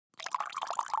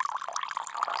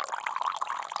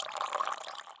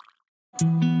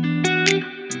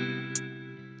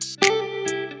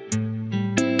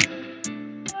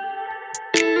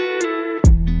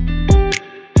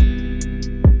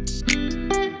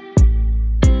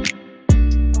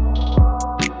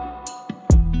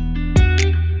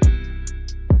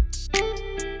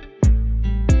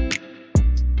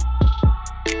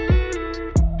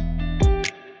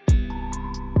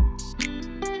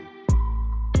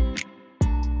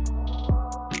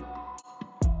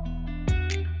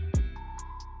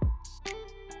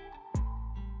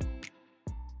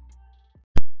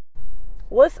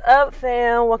What's up,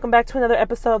 fam? Welcome back to another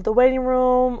episode of The Waiting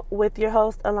Room with your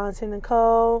host, Alonte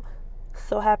Nicole.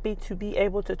 So happy to be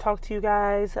able to talk to you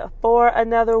guys for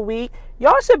another week.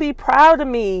 Y'all should be proud of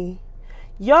me.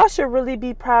 Y'all should really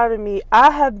be proud of me.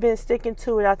 I have been sticking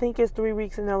to it. I think it's 3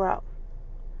 weeks in a row.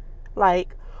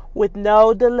 Like, with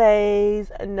no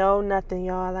delays, no nothing,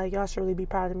 y'all. Like, y'all should really be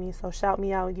proud of me. So shout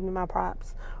me out and give me my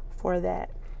props for that.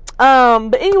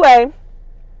 But anyway,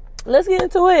 let's get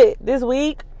into it.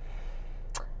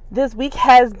 This week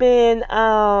has been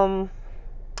I'm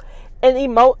not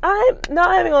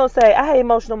even gonna say I had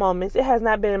emotional moments. It has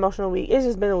not been an emotional week. It's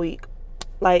just been a week.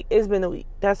 Like, it's been a week.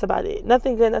 That's about it.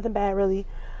 Nothing good, nothing bad, really.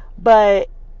 But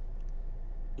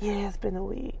yeah, it's been a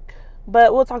week.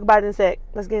 But we'll talk about it in a sec.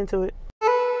 Let's get into it.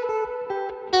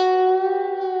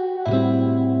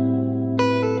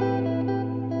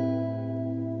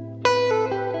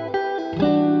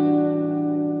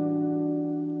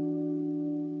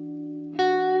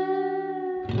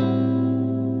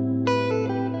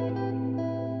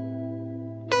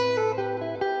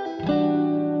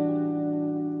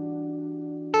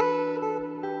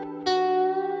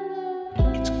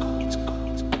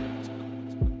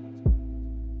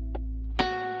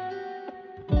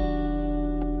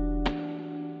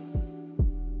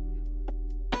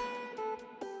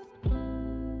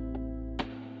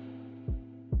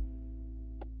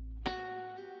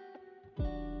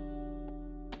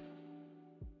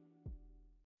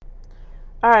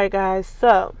 Alright, guys,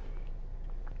 so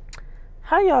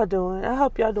how y'all doing? I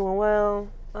hope y'all doing well.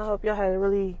 I hope y'all had a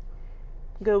really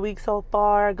good week so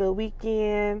far, a good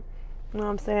weekend. You know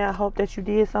what I'm saying? I hope that you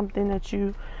did something that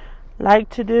you like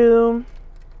to do.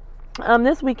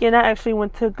 This weekend I actually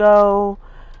went to go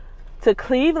to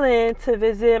Cleveland to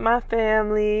visit my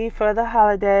family for the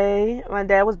holiday. My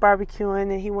dad was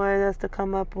barbecuing and he wanted us to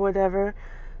come up or whatever.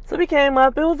 So we came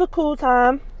up. It was a cool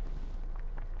time.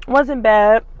 Wasn't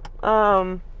bad.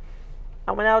 I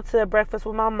went out to breakfast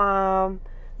with my mom.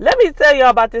 Let me tell y'all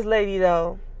about this lady,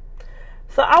 though.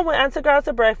 So I took her out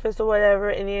to breakfast or whatever,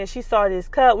 and then she saw this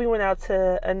cup. We went out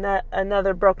to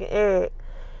another broken egg,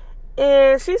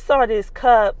 and she saw this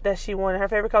cup that she wanted. Her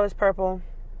favorite color is purple,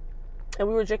 and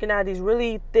we were drinking out of these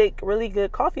really thick, really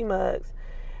good coffee mugs.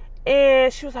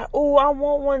 And she was like, "Oh, I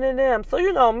want one of them." So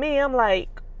you know me, I'm like,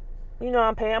 I'm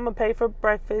gonna pay for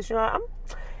breakfast. I'm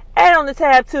add on the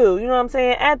tab too, you know what I'm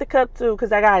saying? Add the cup too,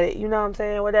 because I got it, you know what I'm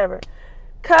saying? Whatever.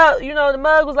 Cup, the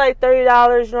mug was like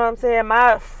 $30, you know what I'm saying?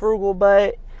 My frugal,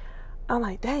 but I'm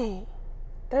like, dang,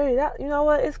 $30, you know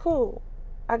what? It's cool.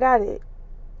 I got it.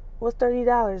 What's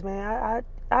 $30, man?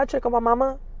 I trick on my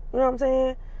mama, you know what I'm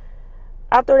saying?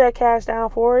 I throw that cash down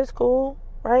for her. It's cool,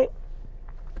 right?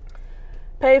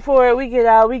 Pay for it. We get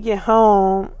out. We get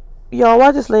home. Y'all,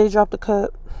 why this lady drop the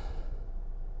cup?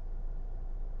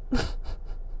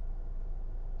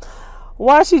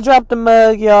 Why she dropped the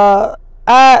mug, y'all?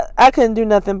 I couldn't do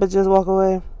nothing but just walk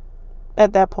away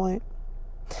at that point.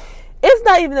 It's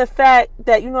not even the fact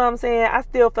that, you know what I'm saying, I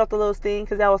still felt a little sting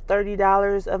because that was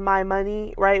 $30 of my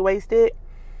money, right, wasted.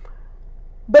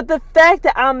 But the fact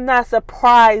that I'm not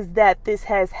surprised that this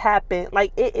has happened,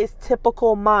 like, it is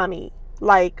typical mommy.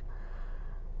 Like,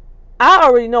 I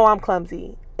already know I'm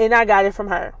clumsy, and I got it from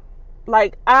her.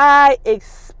 Like, I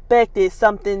expected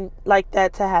something like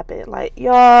that to happen. Like,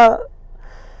 y'all,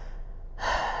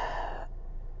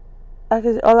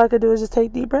 all I could do is just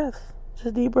take deep breaths.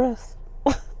 Just deep breaths.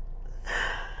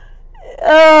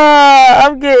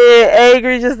 I'm getting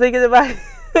angry just thinking about it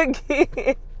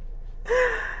again.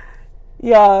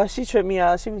 Y'all, she tripped me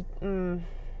out. She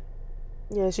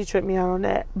tripped me out on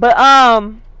that. But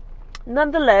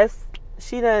nonetheless,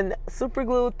 she done super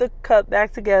glued the cup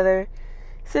back together.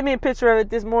 Sent me a picture of it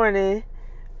this morning.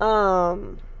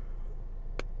 Telling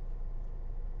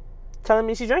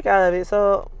me she drank out of it.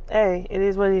 So, hey, it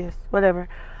is what it is. Whatever.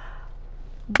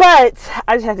 But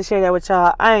I just had to share that with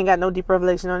y'all. I ain't got no deep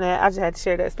revelation on that. I just had to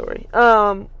share that story.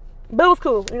 But it was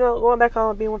cool. Going back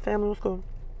home, being with family was cool.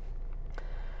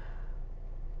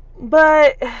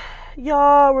 But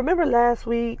y'all remember last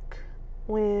week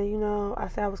when, I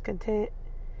said I was content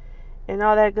and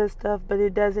all that good stuff, but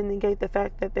it doesn't negate the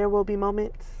fact that there will be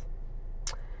moments.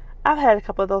 I've had a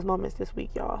couple of those moments this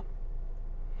week, y'all.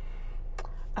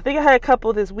 I think I had a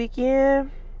couple this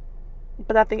weekend,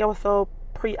 but I think I was so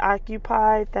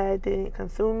preoccupied that it didn't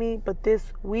consume me. But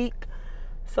this week,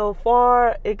 so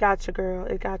far, it got your girl.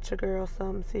 It got your girl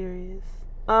something serious.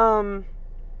 And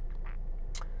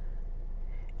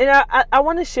I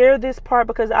want to share this part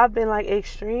because I've been like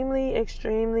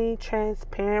extremely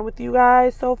transparent with you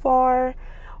guys so far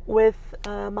with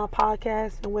my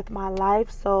podcast and with my life.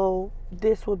 So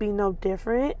this will be no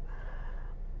different.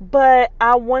 But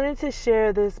I wanted to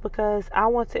share this because I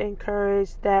want to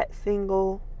encourage that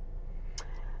single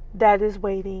that is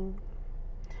waiting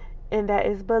and that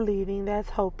is believing,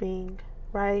 that's hoping,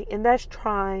 right? And that's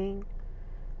trying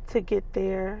to get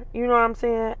there. You know what I'm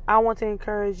saying? I want to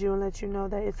encourage you and let you know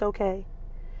that it's okay.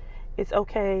 It's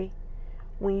okay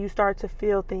when you start to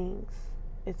feel things.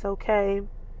 It's okay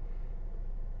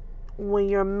when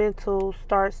your mental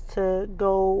starts to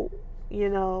go,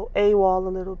 AWOL a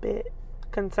little bit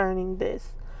concerning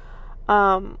this.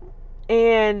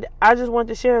 And I just want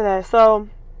to share that. So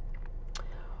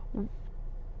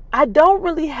I don't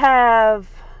really have,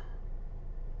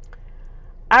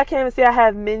 I can't even say I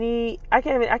have many, I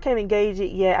can't even gauge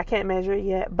it yet. I can't measure it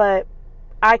yet, but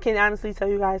I can honestly tell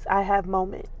you guys I have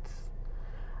moments.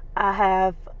 I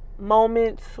have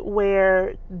moments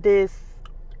where this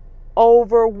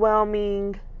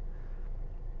overwhelming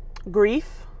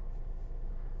grief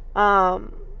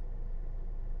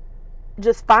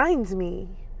just finds me.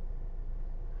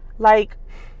 Like,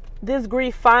 this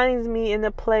grief finds me in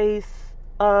a place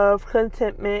of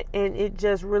contentment, and it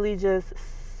just really just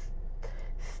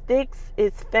sticks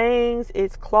its fangs,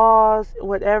 its claws,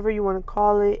 whatever you want to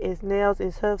call it, its nails,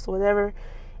 its hoofs, whatever,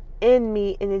 in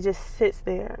me, and it just sits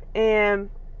there. And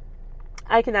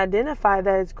I can identify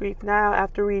that as grief now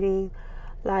after reading,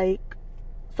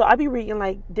 so I be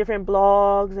reading different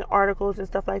blogs and articles and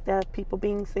stuff like that, people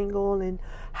being single and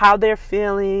how they're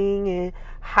feeling and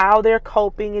how they're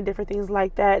coping and different things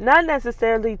like that. Not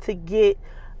necessarily to get,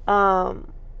 not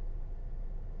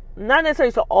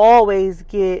necessarily to always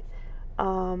get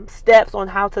steps on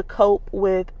how to cope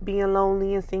with being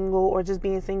lonely and single, or just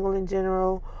being single in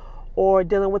general, or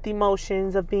dealing with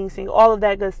emotions of being single, all of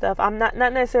that good stuff. I'm not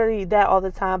necessarily that all the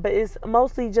time, but it's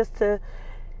mostly just to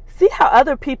see how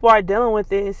other people are dealing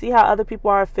with it and see how other people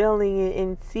are feeling it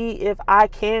and see if I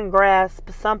can grasp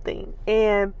something.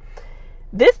 And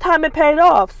this time it paid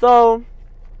off. So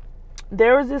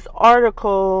there was this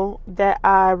article that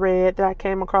I read, that I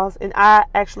came across, and I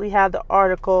actually have the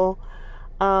article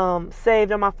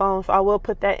saved on my phone, so I will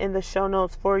put that in the show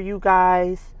notes for you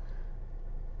guys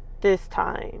this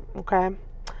time, okay?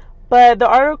 But the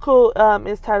article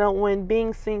is titled "When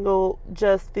Being Single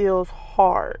Just Feels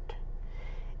Hard."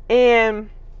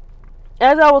 And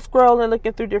as I was scrolling,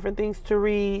 looking through different things to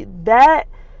read, that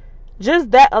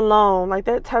alone,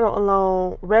 that title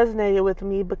alone, resonated with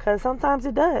me, because sometimes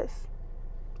it does.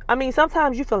 I mean,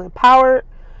 sometimes you feel empowered,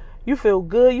 you feel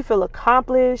good, you feel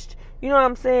accomplished, you know what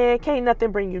I'm saying? Can't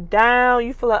nothing bring you down.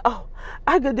 You feel like, oh,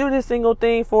 I could do this single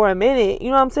thing for a minute, you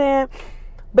know what I'm saying?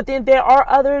 But then there are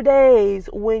other days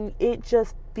when it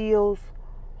just feels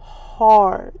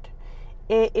hard,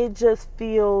 and it just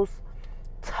feels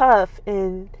tough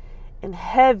and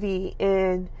heavy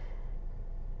and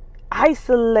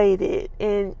isolated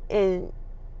and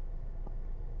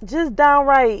just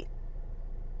downright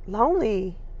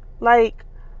lonely.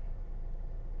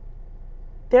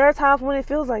 There are times when it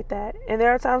feels like that, and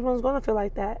there are times when it's going to feel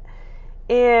like that.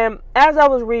 And as I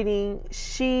was reading,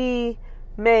 the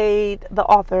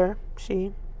author,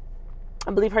 I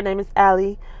believe her name is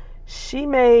Allie, she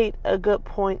made a good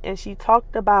point, and she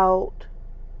talked about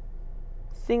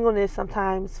singleness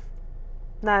sometimes,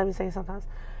 not even saying sometimes,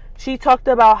 she talked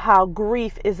about how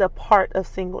grief is a part of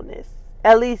singleness,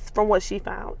 at least from what she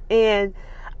found. And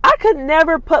I could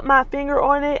never put my finger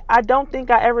on it. I don't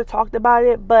think I ever talked about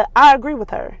it, but I agree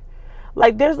with her.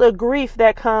 There's a grief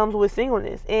that comes with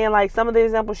singleness. And some of the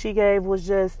examples she gave was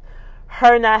just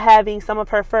her not having some of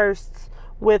her firsts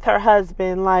with her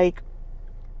husband,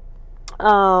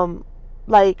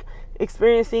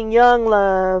 experiencing young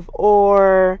love,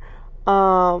 or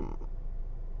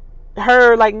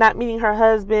her not meeting her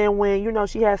husband when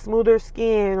she has smoother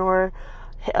skin, or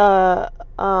a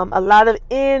lot of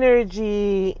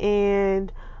energy,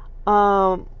 and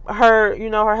her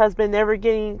her husband never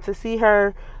getting to see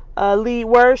her lead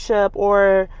worship,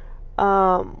 or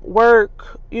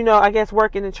work,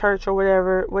 work in the church, or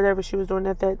whatever she was doing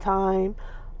at that time.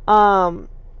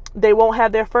 They won't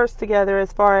have their first together,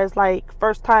 as far as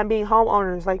first time being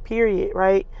homeowners, period,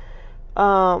 right?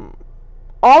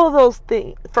 all of those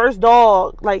things. First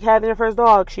dog, like having her first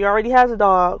dog. She already has a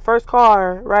dog. First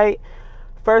car, right?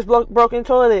 First broken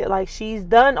toilet. Like, she's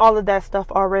done all of that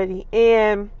stuff already.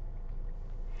 And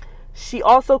she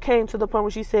also came to the point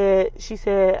where she said,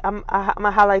 I'm going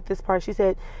to highlight this part. She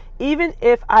said, even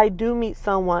if I do meet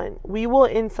someone, we will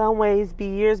in some ways be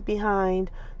years behind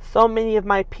so many of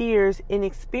my peers in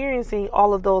experiencing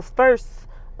all of those firsts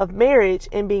of marriage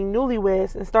and being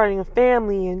newlyweds and starting a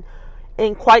family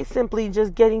and quite simply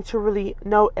just getting to really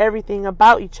know everything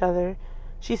about each other.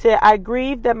 She said, I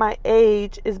grieve that my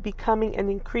age is becoming an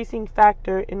increasing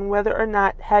factor in whether or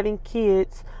not having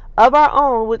kids of our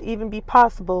own would even be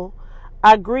possible.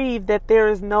 I grieve that there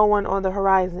is no one on the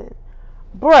horizon.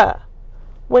 Bruh,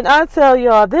 when I tell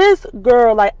y'all, this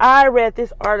girl, like, I read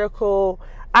this article,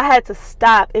 I had to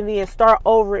stop and then start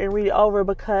over and read it over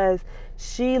because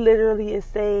she literally is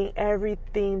saying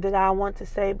everything that I want to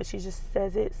say, but she just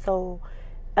says it so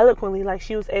eloquently. Like,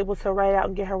 she was able to write out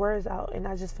and get her words out. And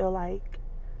I just feel like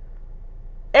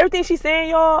everything she's saying,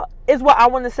 y'all, is what I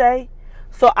want to say.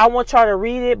 So I want y'all to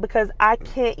read it because I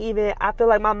can't even, I feel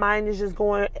like my mind is just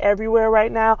going everywhere right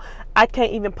now. I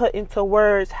can't even put into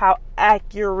words how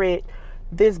accurate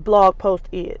this blog post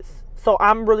is. So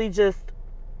I'm really just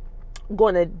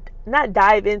going to not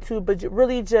dive into, but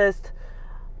really just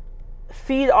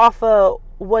feed off of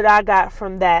what I got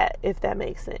from that, if that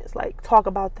makes sense. Like, talk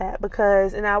about that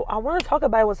because, and I want to talk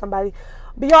about it with somebody.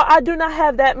 But y'all, I do not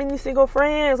have that many single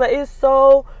friends. Like, it's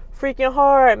so freaking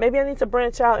hard. Maybe I need to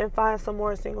branch out and find some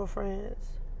more single friends.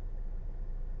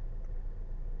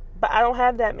 But I don't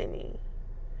have that many.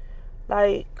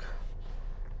 Like,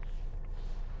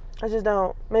 I just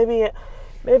don't. Maybe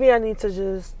I need to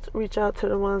just reach out to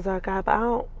the ones I got, but I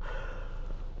don't.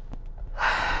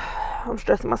 I'm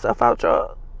stressing myself out,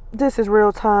 y'all. This is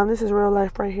real time. This is real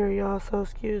life right here, y'all. So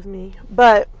excuse me.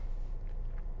 But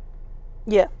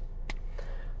yeah.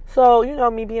 So,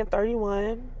 me being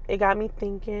 31, it got me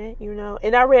thinking,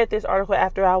 and I read this article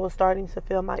after I was starting to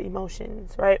feel my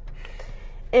emotions, right?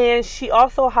 And she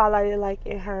also highlighted, like,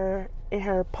 in her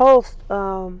post,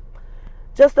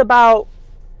 just about,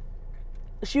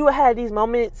 she would have these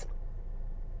moments,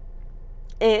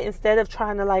 and instead of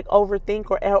trying to, like,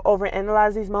 overthink or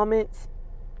overanalyze these moments,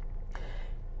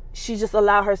 she just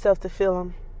allowed herself to feel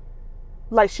them.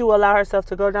 Like, she will allow herself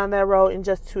to go down that road and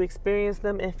just to experience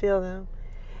them and feel them.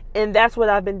 And that's what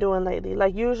I've been doing lately.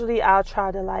 Like, usually I'll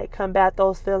try to, like, combat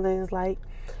those feelings. Like,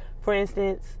 for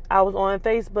instance, I was on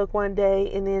Facebook one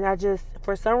day, and then I just,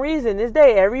 for some reason, this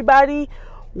day, everybody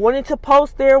wanted to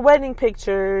post their wedding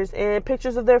pictures and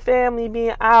pictures of their family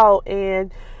being out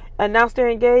and announce their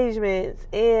engagements.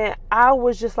 And I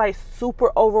was just, like,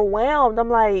 super overwhelmed. I'm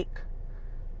like,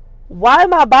 why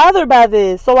am I bothered by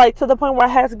this? So, like, to the point where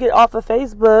I had to get off of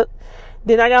Facebook.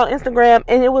 Then I got on Instagram,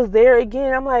 and it was there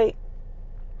again. I'm like,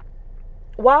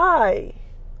 why?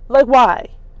 Like, why?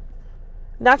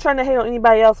 Not trying to hate on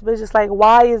anybody else, but it's just like,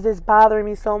 why is this bothering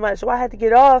me so much? So I had to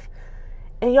get off,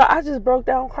 and y'all, I just broke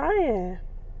down crying.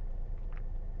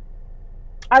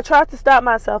 I tried to stop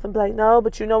myself and be like, no,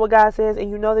 but you know what God says, and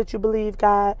you know that you believe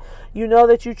God, you know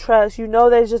that you trust, you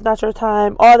know that it's just not your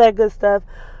time, all that good stuff.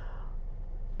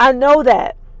 I know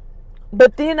that.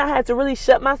 But then I had to really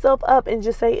shut myself up and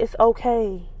just say, it's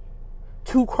okay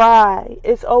to cry.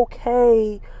 It's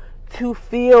okay to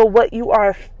feel what you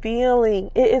are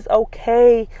feeling. It is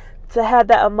okay to have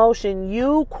that emotion.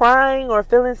 You crying or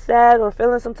feeling sad or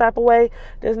feeling some type of way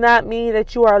does not mean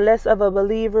that you are less of a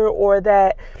believer or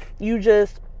that you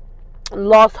just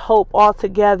lost hope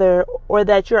altogether or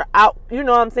that you're out. You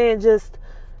know what I'm saying?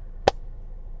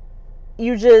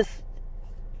 You're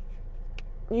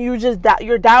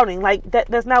doubting. Like,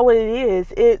 that's not what it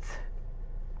is. It's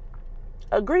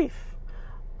a grief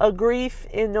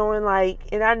in knowing, like,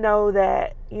 and I know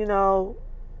that,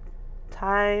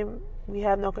 time, we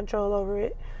have no control over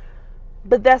it,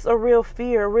 but that's a real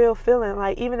fear, a real feeling.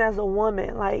 Like, even as a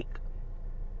woman, like,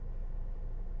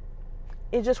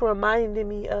 it just reminded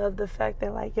me of the fact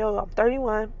that, like, yo, I'm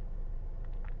 31,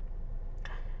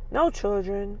 no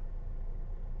children.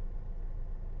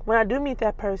 When I do meet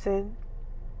that person,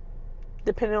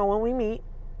 depending on when we meet,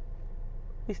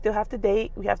 we still have to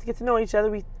date, we have to get to know each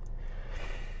other, we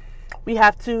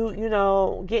have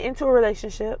to, get into a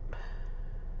relationship.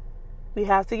 We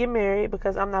have to get married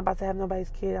because I'm not about to have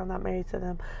nobody's kid. I'm not married to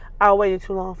them. I waited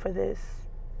too long for this.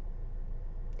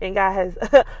 And God has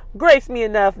graced me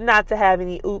enough not to have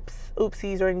any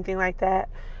oopsies or anything like that.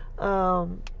 So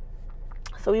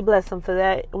we blessed him for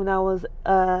that when I was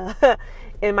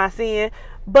in my sin.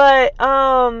 But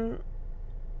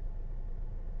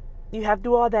you have to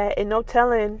do all that, and no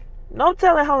telling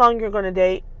how long you're going to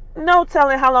date. No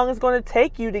telling how long it's going to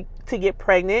take you to get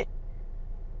pregnant.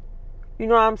 You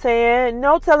know what I'm saying?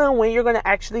 No telling when you're going to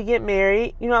actually get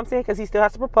married. You know what I'm saying? Because he still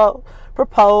has to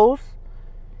propose.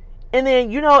 And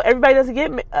then, everybody doesn't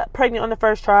get pregnant on the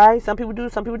first try. Some people do,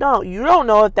 some people don't. You don't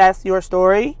know if that's your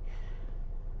story.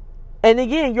 And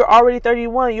again, you're already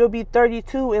 31. You'll be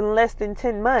 32 in less than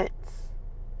 10 months.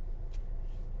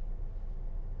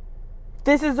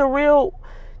 This is a real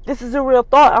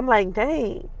thought. I'm like,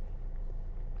 dang.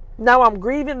 Now I'm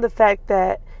grieving the fact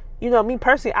that, me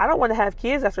personally, I don't want to have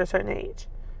kids after a certain age.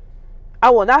 I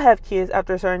will not have kids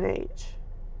after a certain age.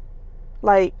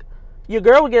 Like, your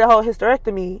girl would get a whole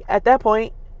hysterectomy at that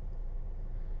point.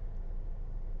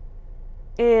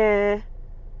 And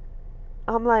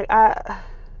I'm like,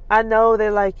 I know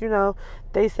that, like,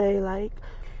 they say, like,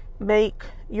 make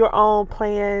your own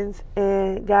plans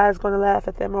and God's gonna laugh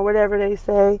at them or whatever they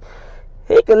say.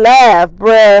 He could laugh,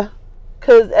 bruh.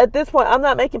 Because at this point, I'm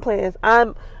not making plans.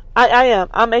 I am.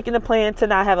 I'm making a plan to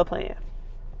not have a plan.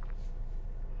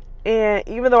 And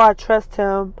even though I trust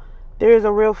him, there is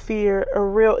a real fear, a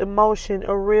real emotion,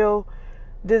 a real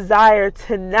desire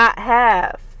to not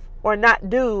have or not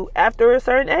do after a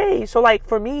certain age. So, like,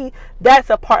 for me, that's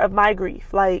a part of my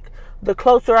grief. Like, the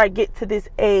closer I get to this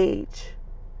age,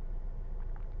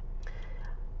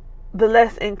 the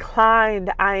less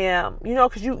inclined I am.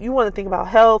 Because you want to think about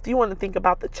health. You want to think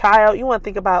about the child. You want to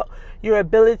think about your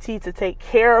ability to take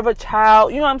care of a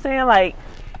child. You know what I'm saying? Like,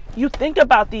 you think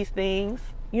about these things,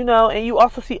 and you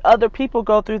also see other people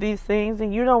go through these things,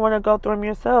 and you don't want to go through them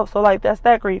yourself. So, like, that's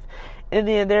that grief. And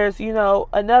then there's,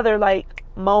 another, like,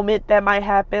 moment that might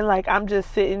happen. Like, I'm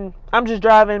just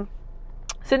driving,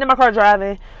 sitting in my car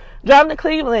driving to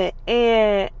Cleveland,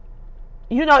 and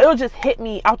it'll just hit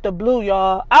me out the blue,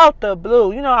 y'all. Out the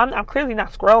blue. I'm clearly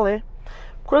not scrolling.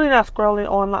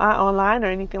 Online or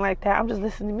anything like that. I'm just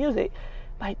listening to music.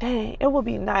 Like, dang, it would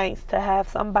be nice to have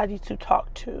somebody to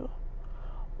talk to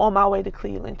on my way to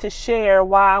Cleveland, to share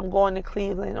why I'm going to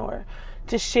Cleveland, or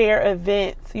to share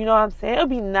events. You know what I'm saying? It would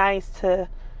be nice to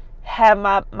have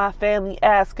my family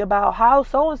ask about how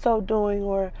so-and-so doing,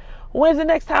 or when's the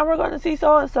next time we're going to see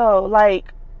so-and-so.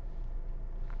 Like,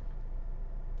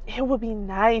 it would be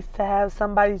nice to have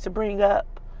somebody to bring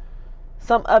up.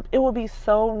 It would be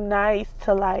so nice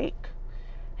to, like,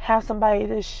 have somebody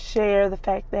to share the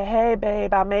fact that, hey,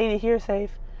 babe, I made it here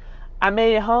safe. I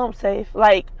made it home safe.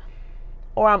 Like,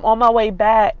 or I'm on my way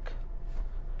back.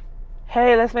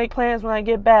 Hey, let's make plans when I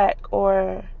get back.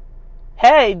 Or,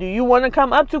 hey, do you want to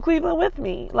come up to Cleveland with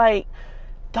me? Like,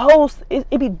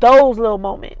 it'd be those little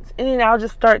moments. And then I'll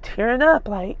just start tearing up,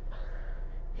 like,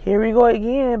 here we go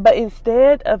again. But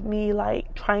instead of me,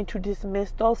 like, trying to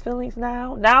dismiss those feelings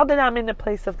now that I'm in the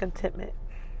place of contentment,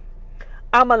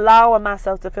 I'm allowing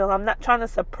myself to feel. I'm not trying to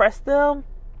suppress them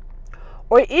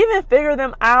or even figure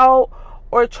them out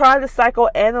or try to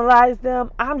psychoanalyze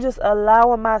them. I'm just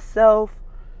allowing myself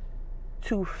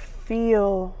to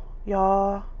feel,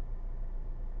 y'all.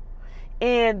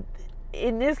 And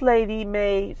this lady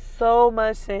made so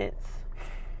much sense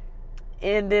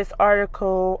in this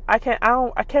article. I can't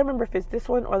remember if it's this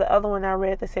one or the other one I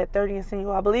read that said 30 and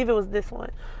single. I believe it was this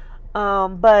one.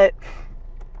 But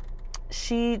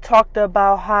she talked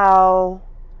about how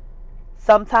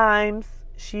sometimes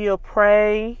she'll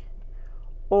pray,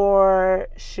 or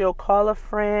she'll call a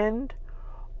friend,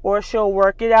 or she'll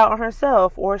work it out on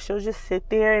herself, or she'll just sit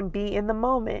there and be in the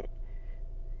moment.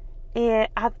 And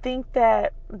I think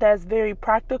that that's very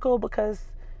practical because,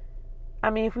 I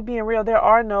mean, if we're being real, there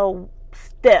are no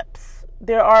steps.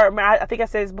 I think I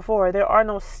said this before, there are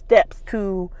no steps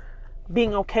to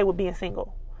being okay with being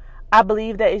single. I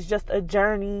believe that it's just a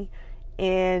journey,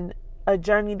 and a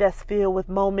journey that's filled with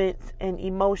moments and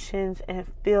emotions and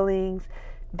feelings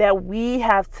that we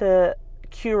have to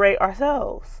curate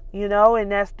ourselves,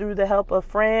 and that's through the help of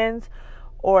friends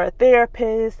or a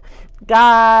therapist,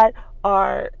 God,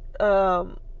 our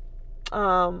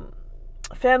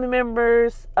family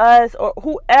members, us, or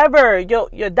whoever,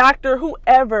 your doctor,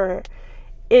 whoever.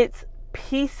 It's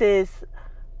pieces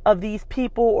of these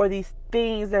people or these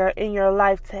things that are in your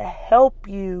life to help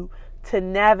you to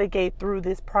navigate through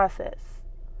this process.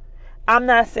 I'm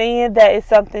not saying that it's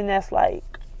something that's like,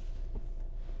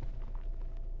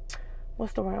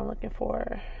 what's the word I'm looking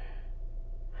for?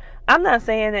 I'm not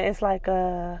saying that it's like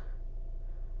a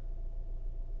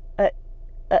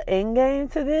end game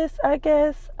to this, I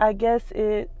guess. I guess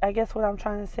what I'm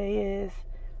trying to say is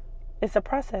it's a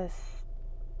process.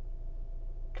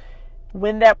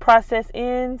 When that process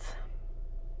ends,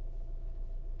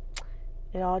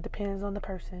 it all depends on the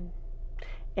person.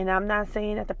 And I'm not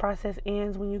saying that the process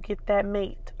ends when you get that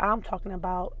mate. I'm talking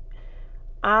about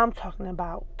I'm talking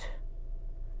about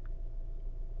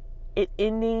it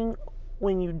ending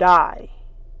when you die.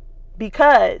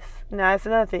 Because, now that's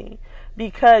another thing,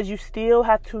 because you still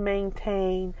have to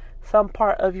maintain some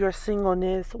part of your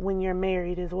singleness when you're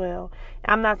married as well.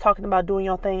 I'm not talking about doing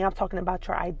your thing, I'm talking about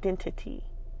your identity.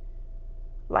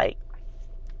 Like,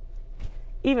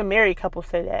 even married couples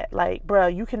say that. Like,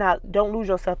 bruh, don't lose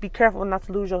yourself. Be careful not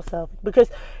to lose yourself. Because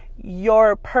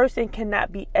your person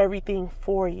cannot be everything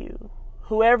for you.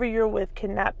 Whoever you're with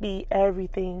cannot be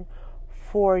everything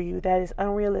for you. That is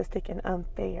unrealistic and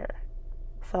unfair.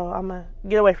 So I'm going to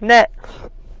get away from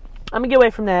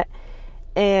that.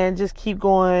 And just keep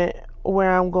going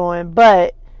where I'm going.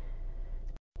 But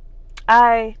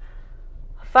I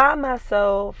find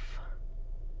myself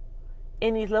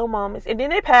in these little moments, and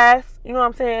then they pass. You know what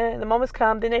I'm saying? The moments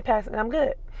come, then they pass, and I'm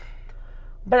good.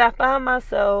 But I find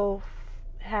myself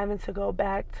having to go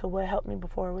back to what helped me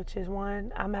before, which is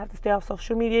one, I'm going to have to stay off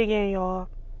social media again, y'all.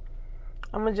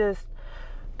 I'm going to just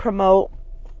promote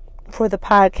for the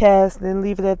podcast and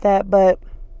leave it at that. But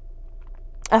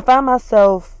I find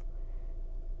myself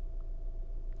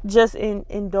just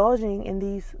indulging in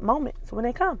these moments when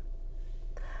they come.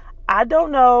 I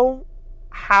don't know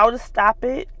how to stop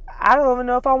it. I don't even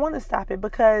know if I want to stop it,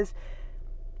 because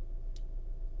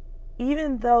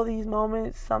even though these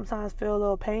moments sometimes feel a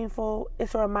little painful,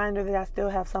 it's a reminder that I still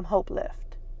have some hope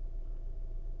left.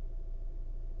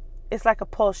 It's like a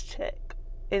pulse check,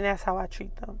 and that's how I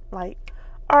treat them. Like,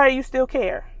 all right, you still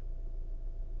care.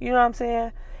 You know what I'm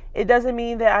saying? It doesn't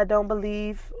mean that I don't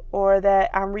believe or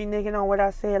that I'm reneging on what I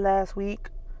said last week.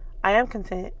 I am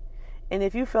content. And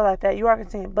if you feel like that, you are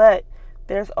content. But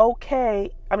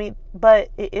but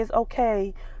it is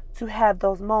okay to have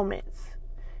those moments.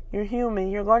 You're human.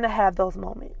 You're going to have those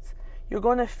moments. You're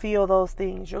going to feel those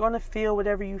things. You're going to feel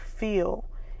whatever you feel.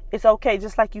 It's okay.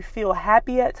 Just like you feel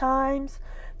happy at times,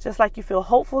 just like you feel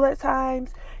hopeful at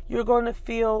times, you're going to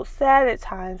feel sad at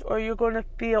times, or you're going to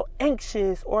feel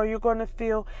anxious, or you're going to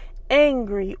feel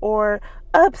angry or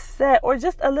upset or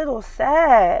just a little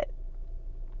sad.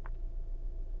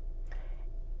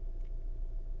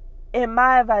 And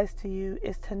my advice to you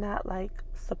is to not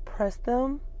suppress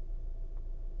them,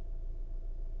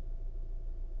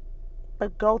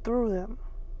 but go through them.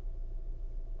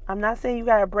 I'm not saying you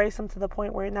gotta embrace them to the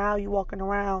point where now you're walking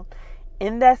around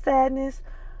in that sadness.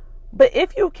 But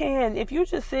if you can, if you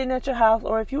just sitting at your house,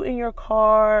 or if you in your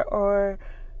car, or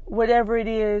whatever it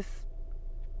is,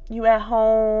 you at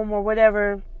home or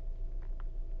whatever,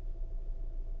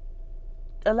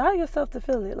 allow yourself to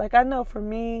feel it. Like, I know for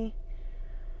me,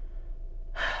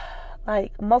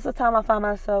 most of the time I find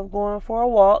myself going for a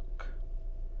walk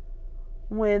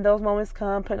when those moments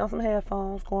come, putting on some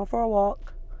headphones, going for a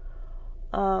walk.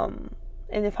 And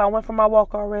if I went for my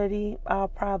walk already, I'll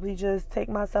probably just take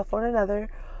myself on another.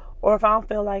 Or if I don't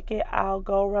feel like it, I'll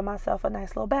go run myself a nice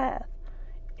little bath.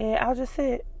 And I'll just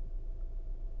sit.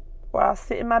 Or I'll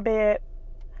sit in my bed,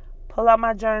 pull out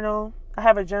my journal. I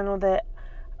have a journal that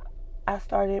I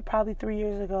started probably 3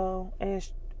 years ago, and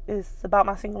it's about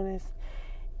my singleness.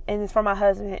 And it's for my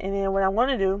husband. And then what I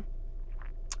want to do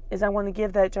is I want to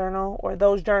give that journal, or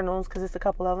those journals, because it's a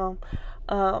couple of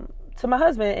them, to my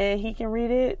husband. And he can read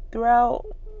it throughout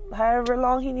however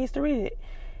long he needs to read it.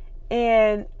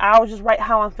 And I'll just write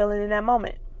how I'm feeling in that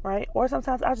moment, right? Or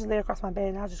sometimes I'll just lay across my bed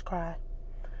and I'll just cry.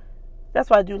 That's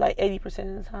what I do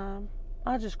 80% of the time.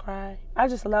 I'll just cry. I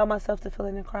just allow myself to feel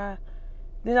it and cry.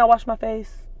 Then I'll wash my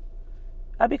face.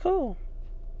 I'll be cool.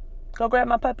 Go grab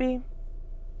my puppy.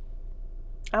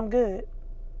 I'm good.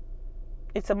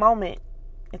 It's a moment.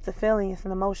 It's a feeling. It's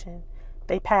an emotion.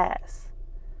 They pass.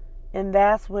 And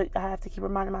that's what I have to keep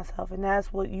reminding myself. And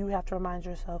that's what you have to remind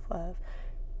yourself of.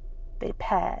 They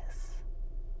pass.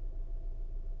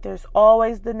 There's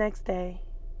always the next day.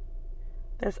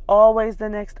 There's always the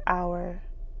next hour.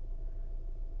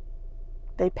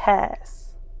 They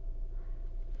pass.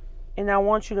 And I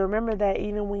want you to remember that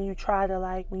even when you try to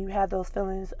when you have those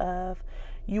feelings of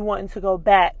you wanting to go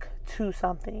back to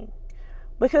something.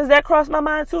 Because that crossed my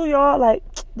mind too, y'all.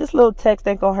 This little text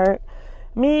ain't gonna hurt.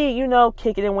 Me,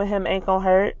 kicking it with him ain't gonna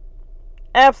hurt.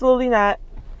 Absolutely not.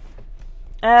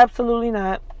 Absolutely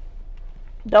not.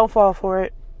 Don't fall for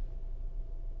it.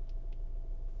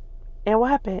 And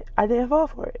what happened? I didn't fall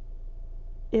for it.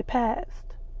 It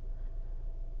passed.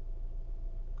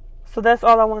 So that's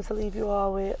all I want to leave you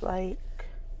all with.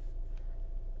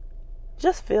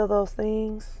 Just feel those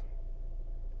things.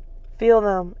 Feel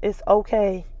them. It's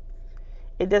okay.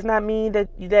 It does not mean that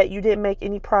you didn't make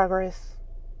any progress.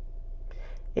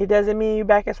 It doesn't mean you're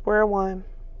back at square one.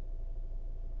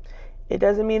 It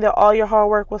doesn't mean that all your hard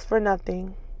work was for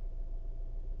nothing.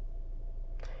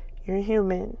 You're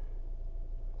human.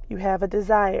 You have a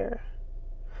desire.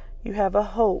 You have a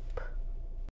hope.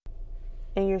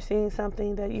 And you're seeing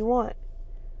something that you want.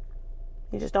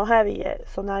 You just don't have it yet.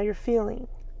 So now you're feeling.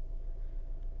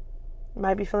 You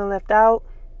might be feeling left out.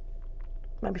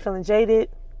 Might be feeling jaded.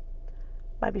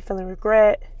 Might be feeling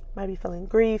regret. Might be feeling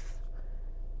grief.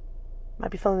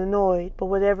 Might be feeling annoyed. But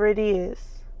whatever it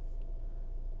is,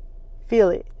 feel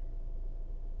it.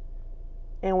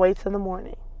 And wait till the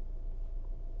morning.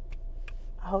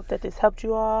 I hope that this helped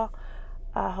you all.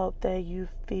 I hope that you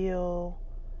feel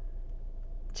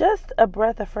just a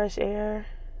breath of fresh air,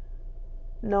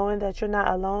 knowing that you're not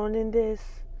alone in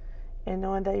this, and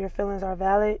knowing that your feelings are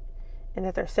valid and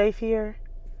that they're safe here.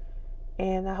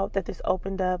 And I hope that this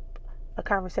opened up a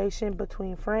conversation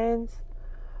between friends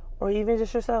or even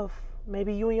just yourself.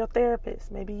 Maybe you and your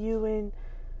therapist. Maybe you and,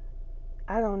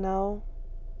 I don't know,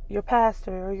 your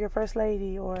pastor or your first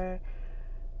lady or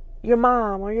your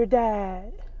mom or your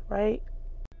dad, right?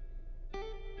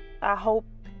 I hope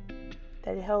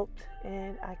that it helped,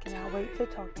 and I cannot wait to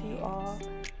talk to you all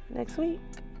next week.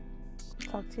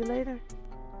 Talk to you later.